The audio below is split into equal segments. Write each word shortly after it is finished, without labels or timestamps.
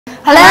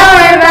Hello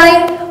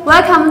everybody!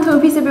 Welcome to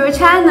PCBWay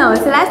channel,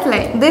 it's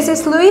Leslie. This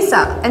is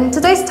Luisa, and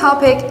today's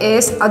topic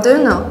is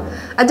Arduino.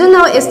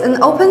 Arduino is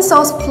an open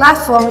source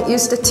platform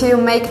used to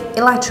make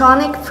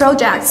electronic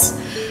projects.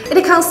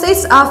 It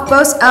consists of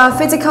both a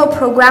physical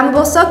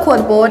programmable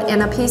circuit board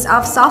and a piece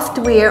of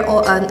software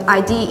or an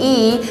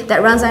IDE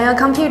that runs on your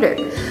computer,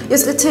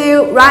 used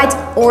to write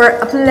or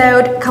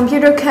upload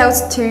computer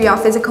codes to your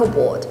physical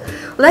board.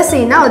 Let's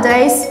see,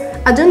 nowadays,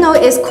 Arduino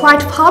is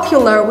quite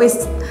popular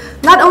with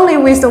not only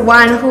with the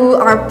one who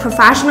are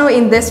professional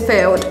in this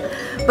field,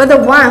 but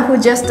the one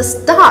who just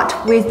start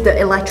with the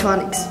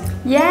electronics.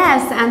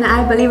 Yes, and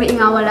I believe in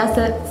our last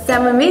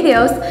 7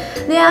 videos,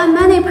 there are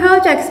many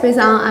projects based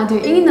on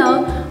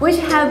Arduino which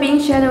have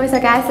been shared with the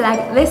guys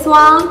like this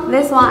one,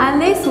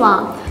 and this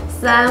one.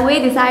 So we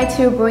decided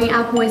to bring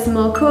up with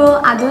more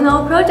cool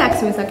Arduino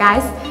projects with the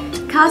guys,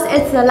 because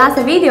it's the last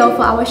video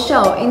for our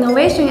show,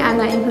 Innovation and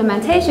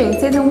Implementation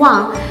Season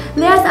 1.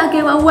 There's a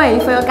giveaway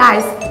for you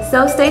guys,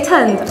 so stay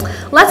tuned.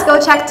 Let's go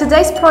check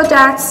today's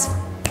projects.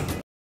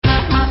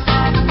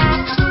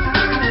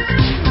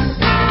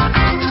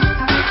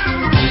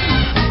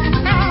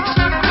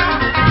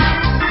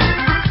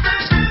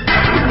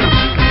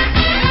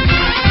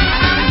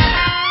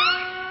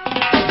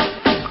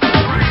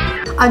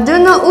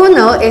 Arduino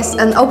Uno is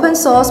an open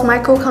source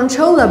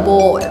microcontroller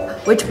board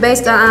which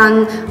based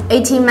on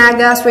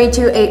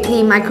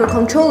 80MB32AP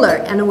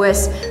microcontroller and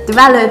was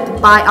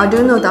developed by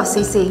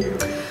Arduino.cc.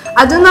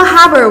 Arduino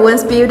hardware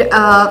once built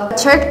a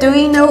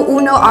TürkDuino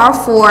UNO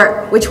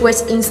R4 which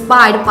was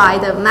inspired by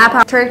the map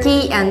of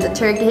Turkey and the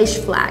Turkish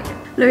flag.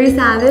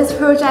 Luisa, this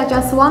project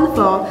is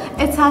wonderful.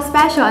 It's a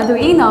special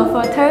Arduino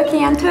for Turkey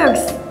and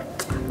Turks.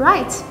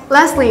 Right.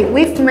 Lastly,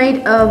 we've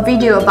made a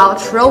video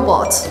about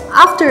robots.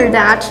 After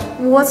that,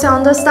 what's your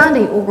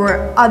understanding,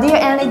 or are there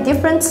any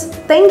different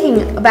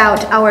thinking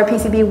about our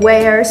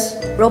PCBWay's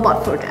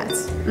robot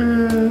projects?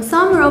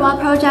 Some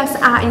robot projects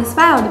are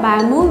inspired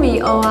by a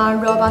movie or a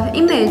robot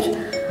image.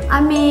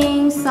 I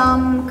mean,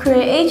 some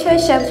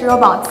creature-shaped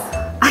robots.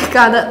 I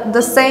got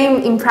the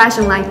same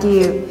impression like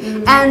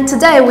you. And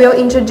today we'll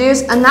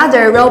introduce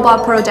another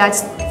robot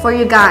project for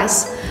you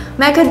guys.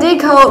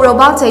 Mechanical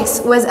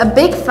Robotics was a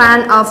big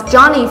fan of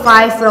Johnny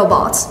 5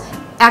 robots,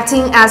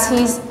 acting as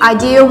his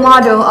ideal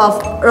model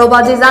of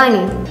robot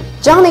designing.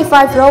 Johnny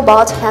 5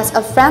 robot has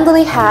a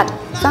friendly head,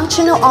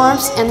 functional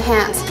arms and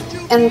hands,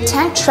 and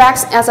tank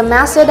tracks as a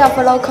method of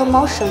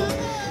locomotion.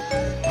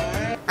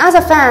 As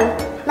a fan,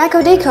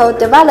 Mechanical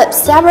developed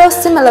several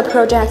similar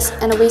projects,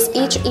 and with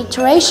each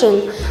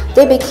iteration,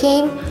 they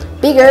became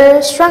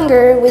bigger,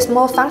 stronger, with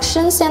more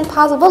functions and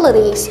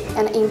possibilities,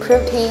 and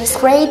improved his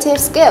creative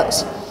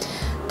skills.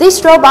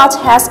 This robot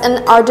has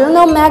an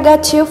Arduino Mega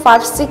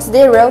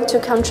 2560 to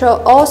control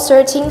all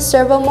 13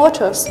 servo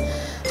motors.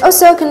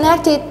 Also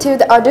connected to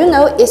the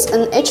Arduino is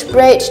an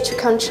H-bridge to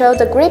control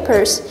the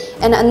grippers,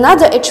 and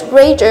another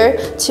H-bridge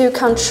to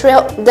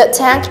control the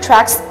tank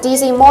track's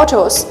DC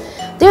motors.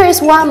 There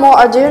is one more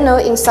Arduino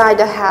inside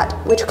the head,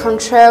 which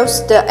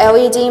controls the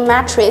LED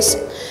matrix.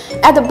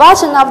 At the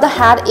bottom of the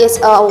head is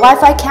a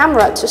Wi-Fi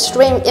camera to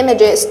stream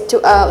images to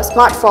a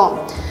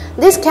smartphone.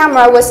 This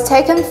camera was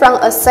taken from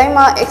a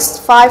Sigma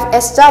X5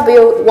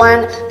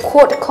 SW1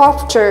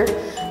 quadcopter.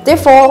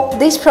 Therefore,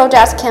 this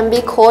project can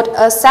be called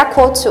a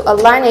sequel to a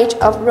lineage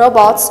of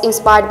robots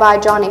inspired by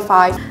Johnny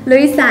 5.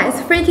 Luisa, it's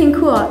freaking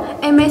cool.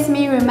 It makes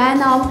me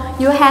remind of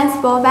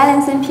Johan's ball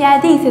balancing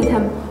PID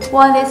system.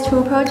 What these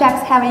two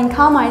projects have in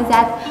common is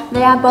that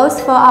they are both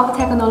full of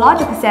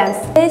technological sense.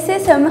 This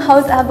system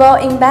holds a ball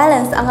in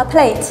balance on a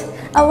plate.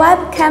 A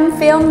webcam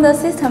films the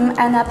system,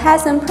 and a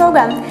Python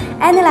program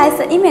analyzes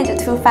the image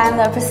to find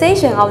the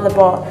position of the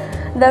ball.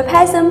 The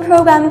Python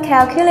program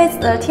calculates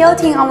the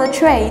tilting of the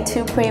tray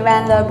to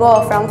prevent the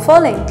ball from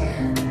falling.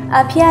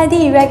 A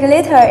PID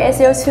regulator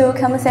is used to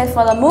compensate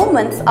for the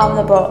movements of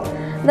the ball.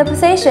 The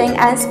position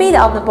and speed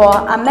of the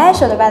ball are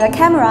measured by the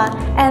camera,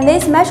 and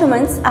these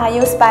measurements are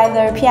used by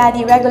the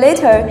PID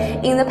regulator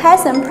in the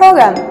Python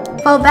program.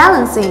 For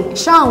balancing,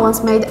 Sean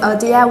once made a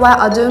DIY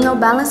Arduino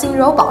balancing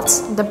robot,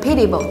 the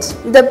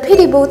PCBWay. The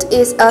PCBWay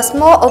is a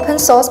small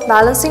open-source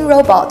balancing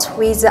robot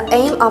with the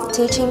aim of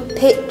teaching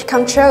pitch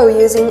control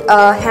using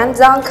a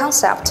hands-on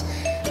concept.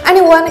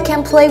 Anyone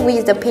can play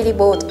with the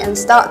PCBWay and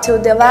start to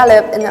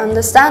develop an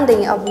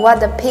understanding of what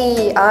the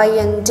P, I,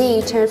 and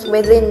D terms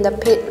within the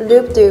PID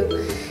loop do,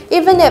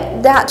 even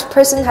if that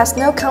person has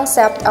no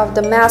concept of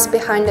the math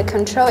behind the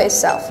control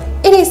itself.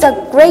 It is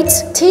a great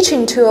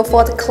teaching tool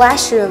for the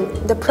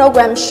classroom. The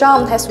program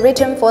Sean has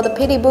written for the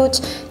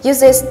PCBWay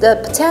uses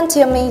the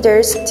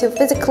potentiometers to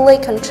physically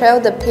control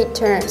the PID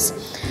terms.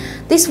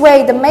 This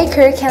way, the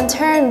maker can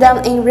turn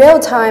them in real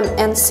time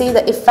and see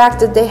the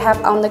effect they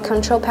have on the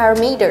control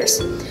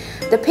parameters.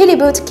 The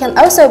PCBWay can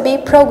also be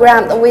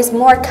programmed with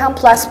more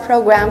complex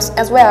programs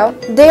as well.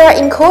 There are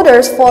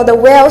encoders for the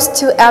wheels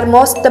to add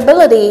more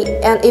stability,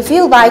 and if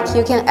you like,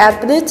 you can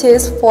add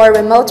Bluetooth for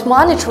remote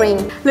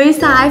monitoring.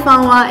 Luisa, I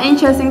found one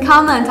interesting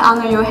comment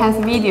under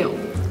Johan's video.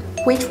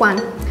 Which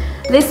one?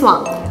 This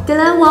one.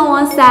 Dylan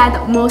once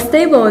said, more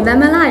stable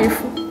than my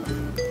life.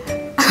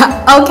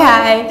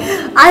 Okay,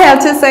 I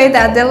have to say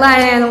that Dylan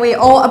and we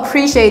all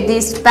appreciate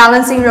these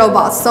balancing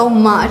robots so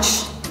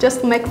much.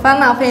 Just make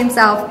fun of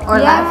himself or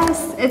laugh.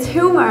 Yes, it's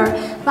humor,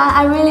 but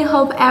I really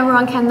hope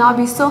everyone cannot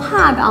be so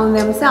hard on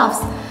themselves.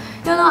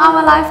 You know,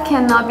 our life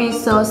cannot be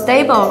so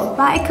stable,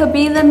 but it could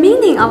be the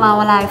meaning of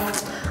our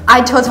life.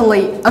 I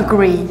totally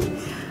agree.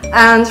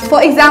 And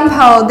for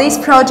example, this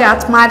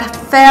project might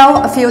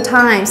fail a few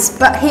times,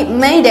 but he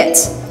made it.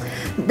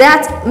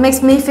 That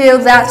makes me feel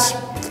that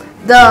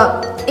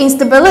the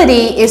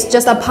instability is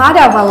just a part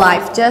of our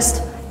life.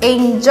 Just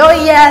enjoy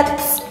it.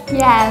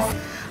 Yes.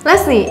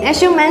 Leslie,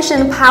 as you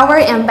mentioned power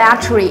and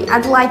battery,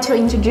 I'd like to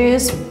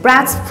introduce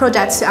Brad's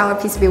project to our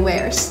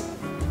PCBWayers.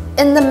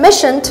 In the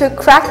mission to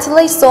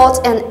correctly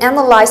sort and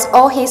analyze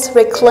all his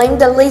reclaimed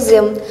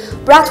lithium,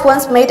 Brad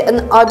once made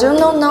an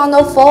Arduino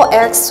Nano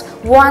 4X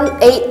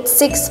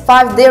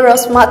S1E8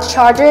 smart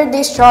charger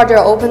discharger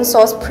open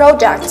source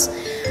project.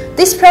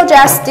 This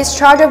project's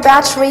discharger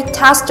battery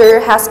tester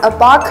has a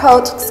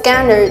barcode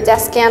scanner that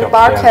scans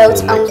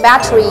barcodes on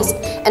batteries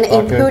and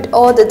input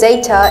all the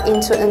data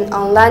into an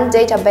online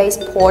database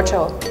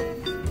portal.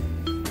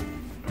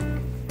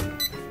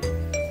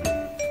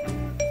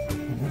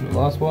 The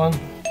last one.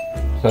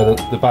 So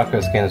the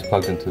barcode scanner is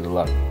plugged into the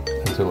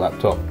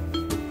laptop,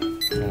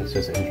 and it's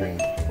just entering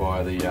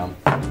via the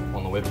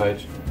on the web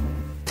page.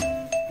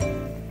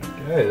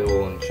 Okay, they're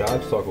all in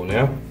charge cycle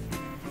now.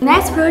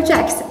 Next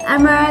project, I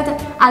made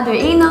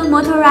Arduino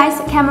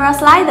Motorized camera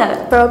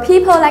slider. For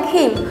people like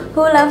him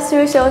who loves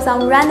to show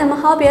some random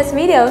hobbyist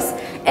videos,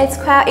 it's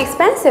quite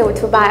expensive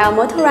to buy a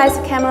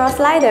motorized camera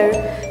slider,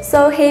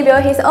 so he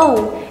built his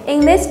own.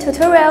 In this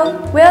tutorial,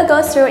 we'll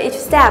go through each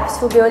step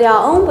to build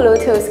our own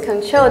Bluetooth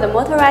controlled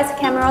motorized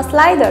camera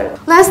slider.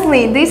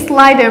 Lastly, this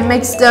slider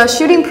makes the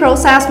shooting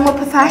process more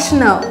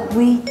professional.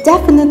 We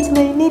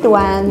definitely need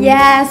one.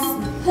 Yes,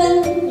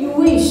 you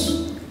wish.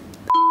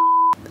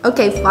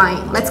 Okay,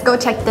 fine. Let's go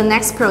check the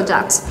next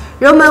project.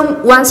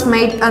 Roman once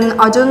made an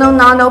Arduino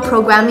Nano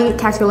programming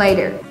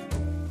calculator.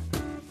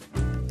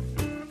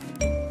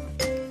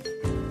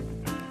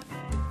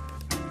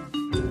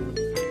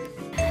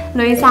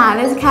 Luisa,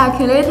 this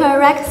calculator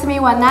wrecked me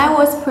when I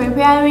was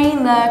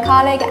preparing the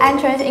college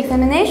entrance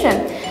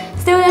examination.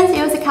 Students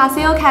use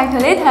Casio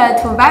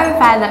calculator to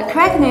verify the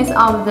correctness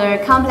of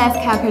their complex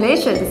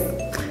calculations.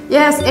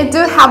 Yes, it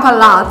do help a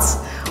lot.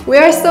 We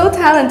are so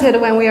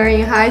talented when we are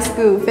in high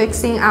school,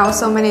 fixing out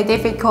so many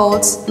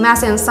difficult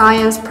math and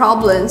science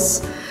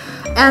problems.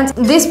 And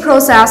this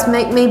process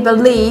made me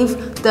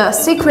believe the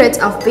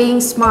secret of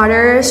being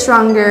smarter,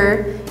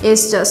 stronger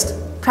is just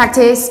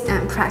practice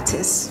and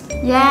practice.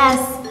 Yes,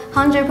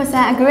 100%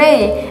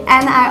 agree.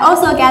 And I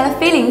also get the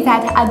feeling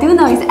that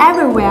Arduino is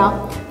everywhere.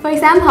 For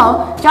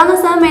example,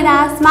 Jonathan made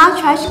a smart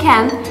trash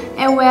can.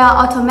 It will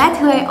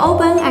automatically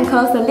open and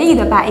close the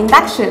lid by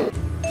induction.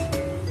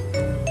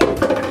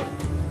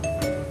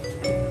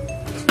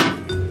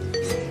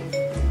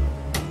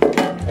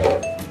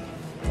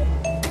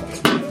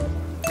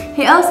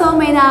 He also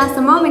made a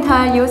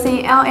thermometer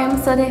using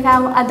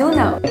LM35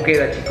 Arduino.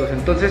 Queda, chicos,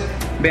 entonces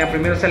vean,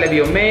 primero sale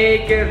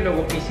Biomaker,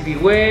 luego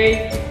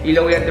PCBWay y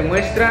luego ya te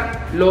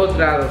muestra los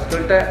grados, que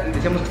ahorita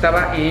decíamos que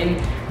estaba en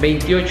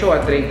 28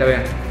 a 30,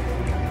 vean,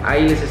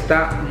 ahí les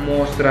está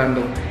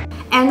mostrando.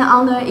 And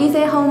on the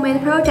Easy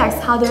Homemade Projects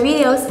how-to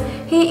videos,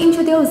 he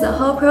introduced the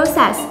whole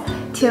process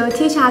to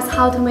teach us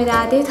how to make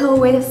a digital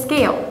weight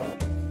scale.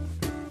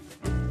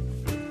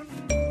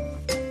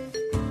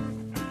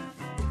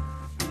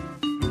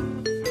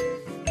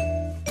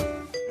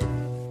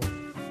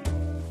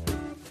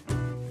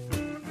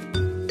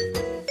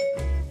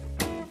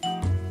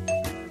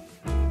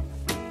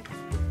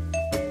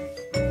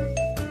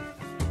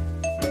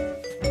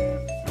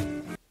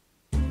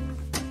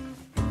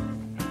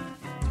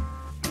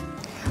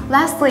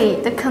 Lastly,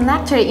 the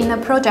connector in the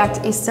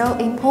project is so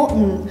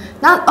important,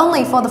 not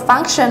only for the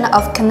function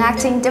of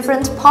connecting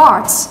different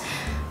parts,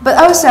 but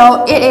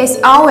also it is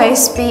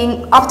always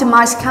being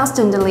optimized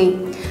constantly.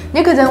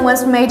 Nikodem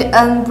once made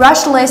a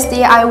brushless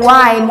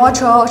DIY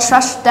motor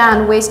trash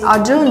stand with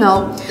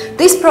Arduino.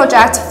 This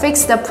project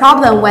fixed the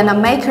problem when a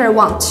maker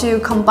wants to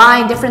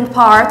combine different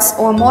parts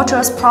or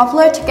motors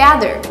properly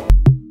together.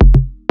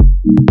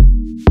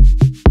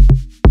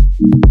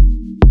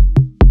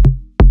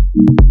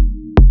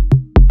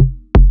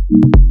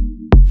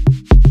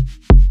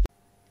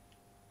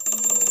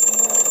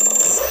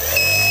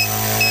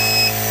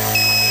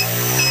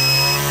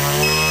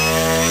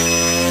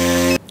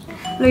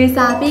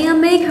 Luisa, being a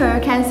maker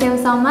can save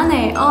some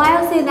money, or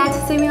I'll say that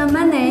saving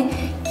money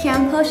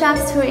can push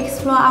us to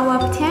explore our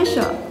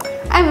potential.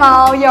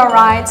 Emma, you're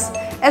right.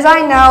 As I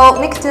know,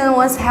 Nikodem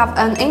once have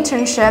an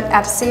internship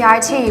at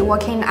CIT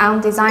working on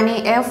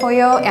designing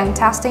airfoil and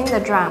testing the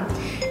drum.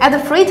 At the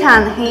free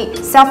time, he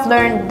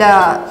self-learned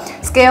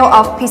the skill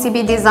of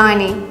PCB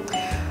designing.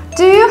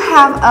 Do you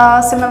have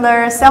a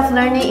similar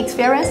self-learning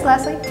experience,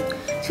 Leslie?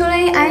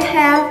 Truly, I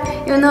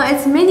have. You know,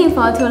 it's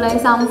meaningful to learn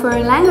some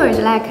foreign language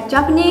like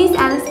Japanese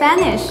and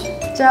Spanish.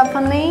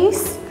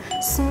 Japanese?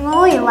 す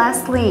ごい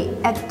Leslie。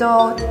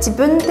自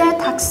分で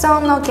たくさ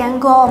んの言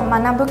語を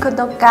学ぶこ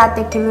とが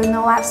できる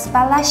のは素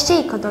晴ら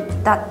しいこと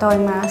だと思い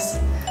ます。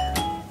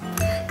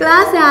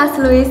Gracias,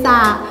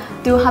 Luisa.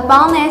 Tu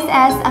japonés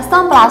es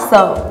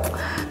asombroso.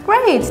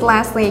 Great,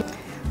 Leslie.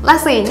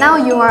 Leslie, now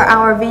you are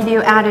our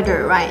video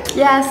editor, right?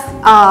 Yes.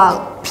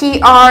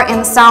 PR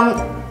and some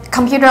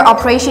computer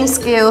operation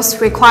skills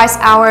requires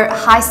our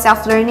high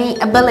self-learning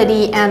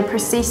ability and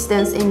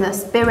persistence in the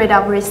spirit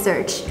of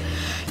research.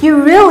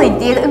 You really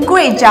did a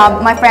great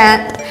job, my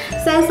friend.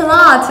 Thanks a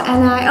lot,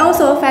 and I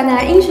also find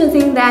it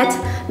interesting that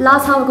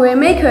lots of great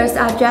makers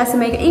are just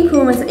making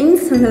improvements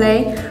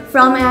instantly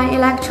from an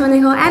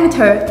electronic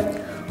amateur.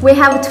 We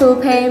have to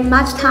pay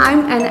much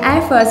time and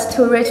efforts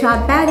to reach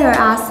out better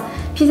as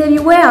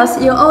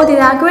PCBWay. You all did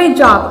a great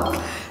job.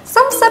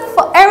 Thumbs up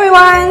for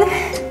everyone!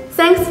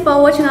 Thanks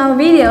for watching our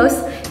videos.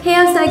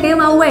 Here's a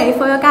giveaway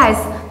for you guys,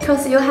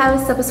 cause you have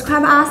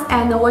subscribed us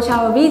and watch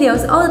our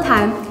videos all the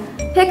time.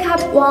 Pick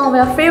up one of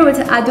your favorite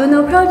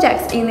Arduino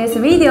projects in this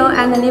video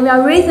and leave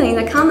your reason in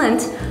the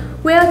comment.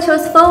 We'll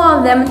choose 4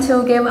 of them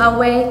to give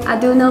away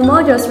Arduino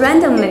modules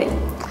randomly.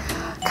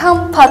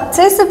 Come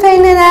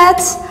participate in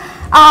it!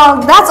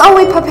 That's all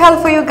we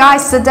prepared for you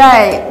guys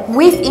today.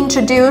 We've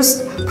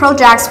introduced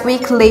projects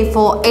weekly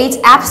for 8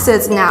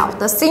 episodes now.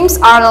 The themes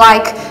are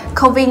like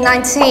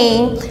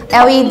COVID-19,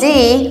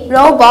 LED,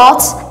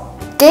 robots,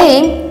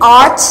 game,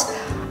 art,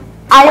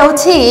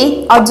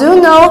 IoT,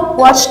 Arduino,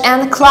 watch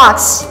and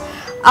clocks.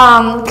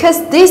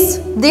 Because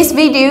this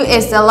video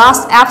is the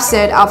last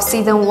episode of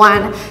season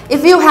 1.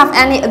 If you have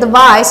any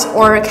advice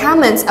or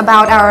comments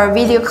about our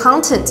video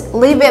content,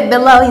 leave it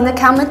below in the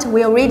comment.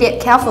 We'll read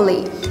it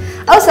carefully.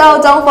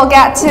 Also, don't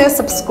forget to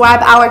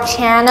subscribe our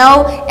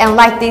channel and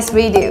like this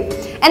video.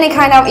 Any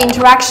kind of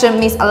interaction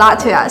means a lot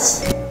to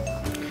us.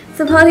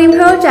 Supporting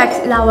projects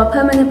is our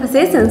permanent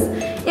persistence.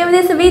 If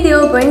this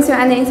video brings you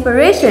any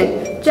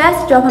inspiration,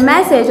 just drop a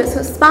message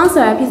to sponsor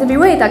at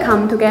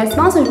PCBWay.com to get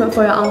sponsorship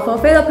for your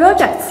unfulfilled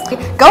projects.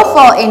 Go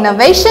for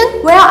innovation,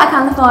 we'll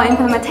account for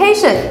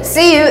implementation.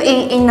 See you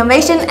in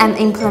Innovation and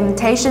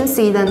Implementation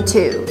Season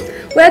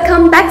 2.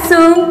 Welcome back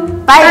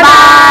soon. Bye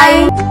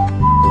bye.